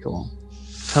looks pretty cool.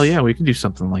 Hell yeah, we can do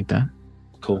something like that.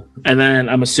 Cool. And then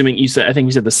I'm assuming you said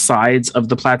the sides of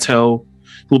the plateau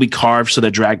will be carved so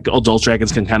that adult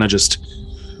dragons can kind of just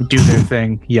do their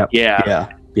thing. Yep. Yeah.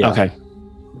 Okay.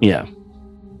 Yeah.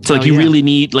 So like you really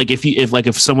need, like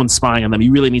if someone's spying on them,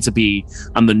 you really need to be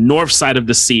on the north side of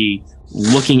the sea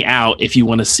looking out if you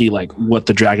want to see like what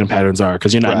the dragon patterns are,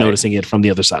 because you're not noticing it from the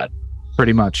other side.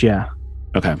 Pretty much, yeah.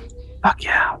 Okay. Fuck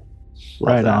yeah.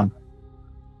 Right on.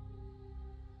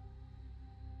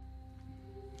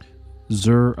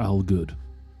 Zur Al Ghud.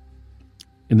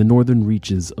 In the northern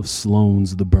reaches of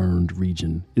Sloane's the Burned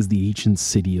region is the ancient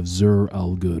city of Zur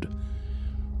Al Ghud.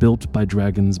 Built by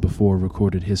dragons before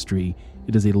recorded history,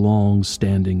 it is a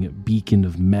long-standing beacon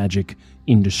of magic,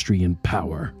 industry, and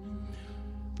power.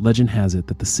 Legend has it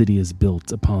that the city is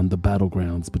built upon the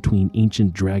battlegrounds between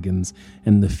ancient dragons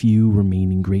and the few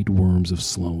remaining great worms of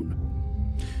Sloane.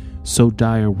 So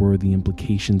dire were the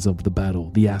implications of the battle,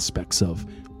 the aspects of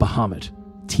Bahamut,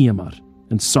 Tiamat,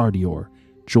 and Sardior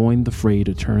joined the fray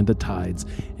to turn the tides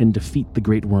and defeat the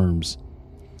great worms.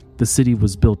 The city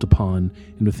was built upon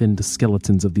and within the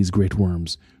skeletons of these great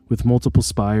worms, with multiple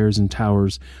spires and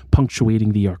towers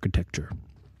punctuating the architecture.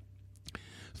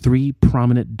 3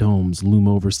 prominent domes loom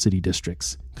over city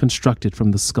districts, constructed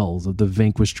from the skulls of the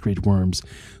vanquished great worms,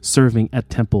 serving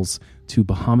at temples to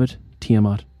Bahamut,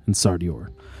 Tiamat, and Sardior.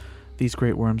 These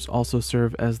great worms also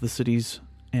serve as the city's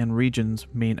and region's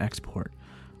main export.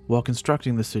 While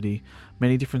constructing the city,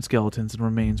 many different skeletons and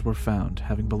remains were found,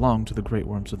 having belonged to the great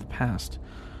worms of the past.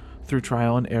 Through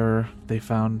trial and error, they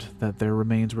found that their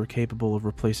remains were capable of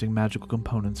replacing magical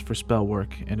components for spell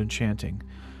work and enchanting.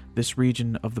 This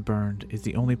region of the Burned is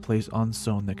the only place on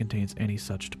Sohn that contains any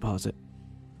such deposit.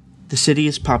 The city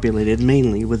is populated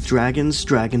mainly with dragons,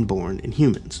 dragonborn, and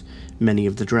humans. Many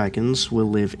of the dragons will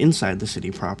live inside the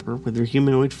city proper, with their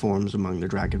humanoid forms among the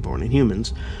dragonborn and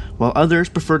humans, while others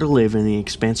prefer to live in the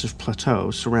expansive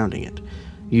plateau surrounding it,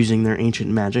 using their ancient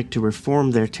magic to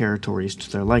reform their territories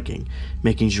to their liking,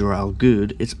 making Jur Al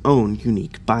Ghud its own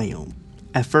unique biome.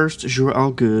 At first, Jur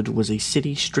Al Ghud was a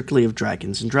city strictly of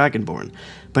dragons and dragonborn,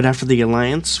 but after the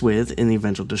alliance with and the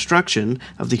eventual destruction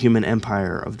of the human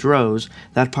empire of Droz,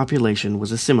 that population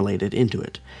was assimilated into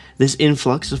it. This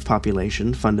influx of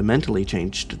population fundamentally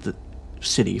changed the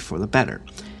city for the better,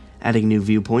 adding new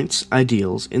viewpoints,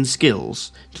 ideals, and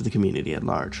skills to the community at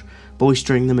large,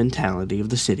 bolstering the mentality of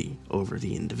the city over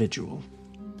the individual.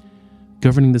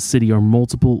 Governing the city are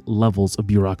multiple levels of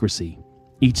bureaucracy.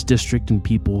 Each district and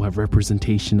people have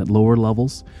representation at lower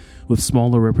levels, with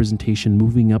smaller representation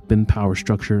moving up in power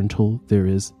structure until there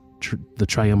is the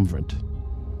triumvirate.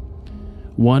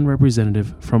 1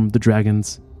 representative from the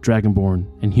dragons, dragonborn,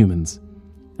 and humans.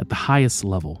 At the highest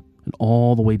level, and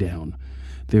all the way down,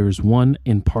 there is 1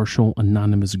 impartial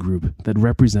anonymous group that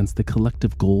represents the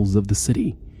collective goals of the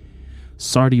city.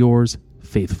 Sardior's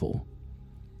Faithful.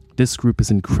 This group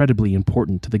is incredibly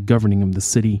important to the governing of the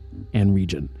city and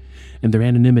region, and their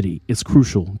anonymity is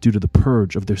crucial due to the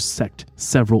purge of their sect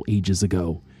several ages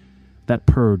ago. That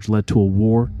purge led to a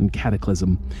war and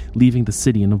cataclysm, leaving the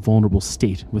city in a vulnerable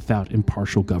state without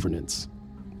impartial governance.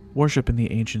 Worship in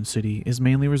the ancient city is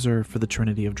mainly reserved for the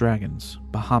Trinity of Dragons,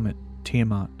 Bahamut,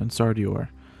 Tiamat, and Sardior.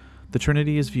 The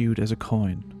Trinity is viewed as a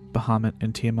coin. Bahamut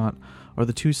and Tiamat are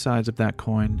the 2 sides of that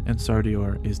coin, and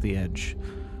Sardior is the edge.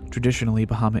 Traditionally,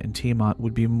 Bahamut and Tiamat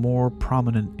would be more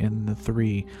prominent in the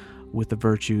 3, with the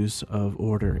virtues of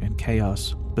order and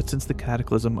chaos, but since the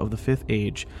cataclysm of the 5th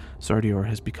Age, Sardior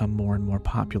has become more and more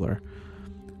popular.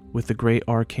 With the great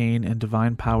arcane and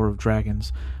divine power of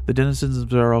dragons, the denizens of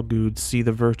Jur Al Ghud see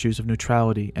the virtues of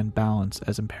neutrality and balance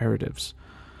as imperatives.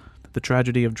 The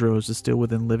tragedy of Droz is still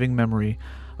within living memory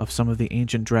of some of the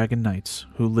ancient dragon knights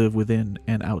who live within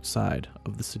and outside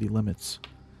of the city limits.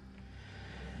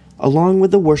 Along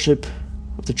with the worship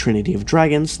of the Trinity of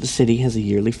Dragons, the city has a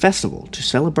yearly festival to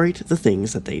celebrate the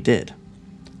things that they did.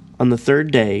 On the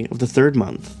 3rd day of the 3rd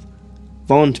month,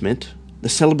 Volantmit, the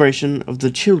celebration of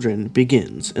the children,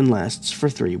 begins and lasts for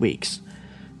 3 weeks.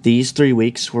 These 3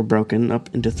 weeks were broken up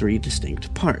into 3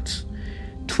 distinct parts,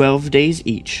 12 days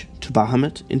each to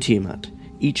Bahamut and Tiamat,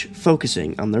 each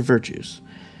focusing on their virtues.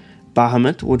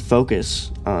 Bahamut would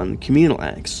focus on communal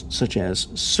acts such as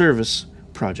service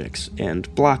projects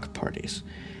and block parties.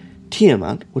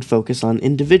 Tiamat would focus on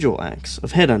individual acts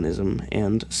of hedonism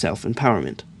and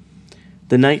self-empowerment.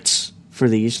 The nights for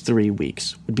these 3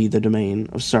 weeks would be the domain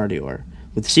of Sardior,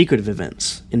 with secretive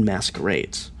events and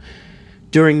masquerades.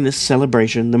 During this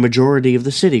celebration, the majority of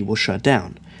the city will shut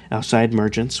down. Outside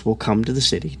merchants will come to the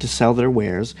city to sell their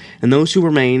wares, and those who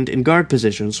remained in guard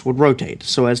positions would rotate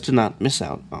so as to not miss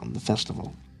out on the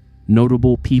festival.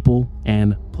 Notable people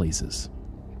and places.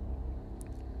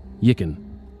 Yikin,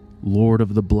 Lord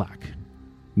of the Black,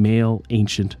 male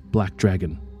ancient black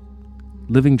dragon,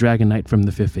 living dragon knight from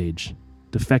the 5th Age,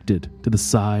 defected to the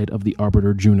side of the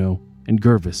Arbiter Juno, and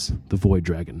Gervis, the void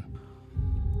dragon.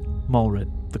 Mulrit,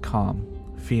 the Calm,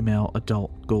 female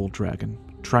adult gold dragon,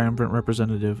 triumvirate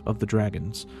representative of the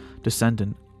dragons,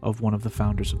 descendant of one of the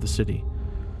founders of the city.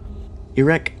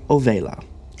 Irek Ovela,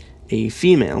 a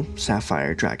female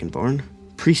sapphire dragonborn,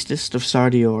 priestess of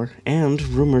Sardior, and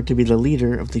rumored to be the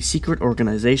leader of the secret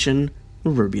organization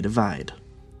Ruby Divide.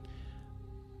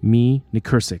 Mi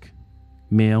Nikursik,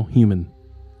 male human,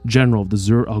 general of the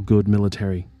Jur Al Ghud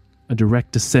military, a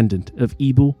direct descendant of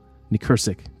Ebu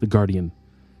Nikursik, the Guardian.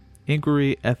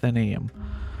 Inquiry Athenaeum,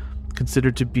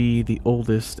 considered to be the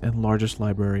oldest and largest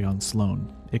library on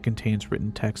Sloan. It contains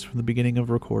written texts from the beginning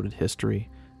of recorded history.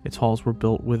 Its halls were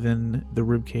built within the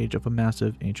ribcage of a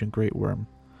massive ancient great worm.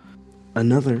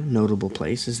 Another notable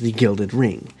place is the Gilded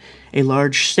Ring, a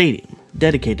large stadium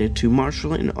dedicated to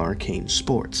martial and arcane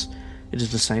sports. It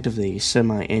is the site of the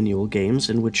semi-annual games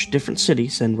in which different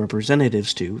cities send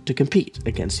representatives to compete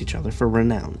against each other for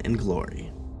renown and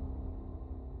glory.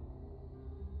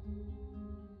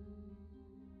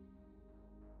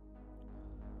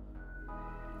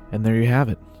 And there you have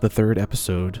it, the third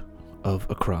episode of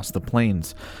Across the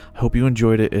Plains. I hope you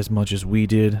enjoyed it as much as we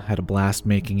did, had a blast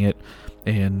making it,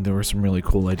 and there were some really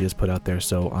cool ideas put out there,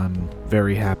 so I'm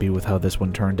very happy with how this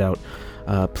one turned out.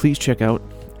 Please check out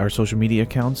our social media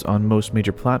accounts on most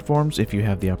major platforms. If you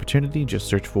have the opportunity, just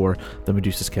search for The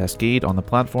Medusa's Cascade on the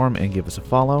platform and give us a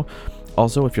follow.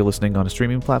 Also, if you're listening on a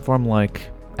streaming platform like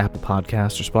Apple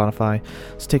Podcasts or Spotify,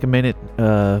 just take a minute,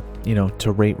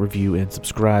 to rate, review, and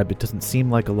subscribe. It doesn't seem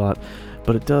like a lot,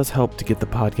 but it does help to get the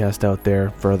podcast out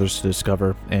there for others to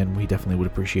discover, and we definitely would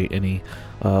appreciate any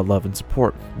love and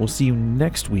support. We'll see you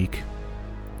next week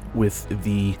with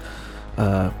the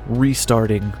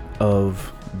restarting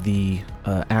of the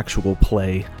actual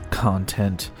play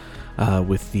content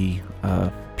with the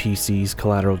PC's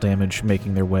Collateral Damage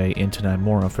making their way into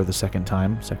Nymora for the second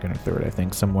or third, I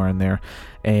think, somewhere in there.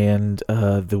 And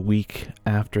the week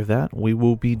after that, we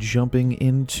will be jumping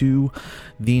into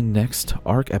the next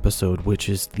arc episode, which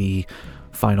is the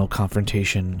final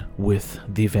confrontation with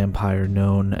the vampire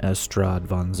known as Strahd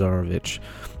von Zarovich.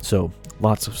 So,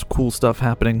 lots of cool stuff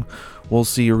happening. We'll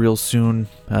see you real soon.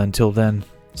 Until then,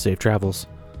 safe travels.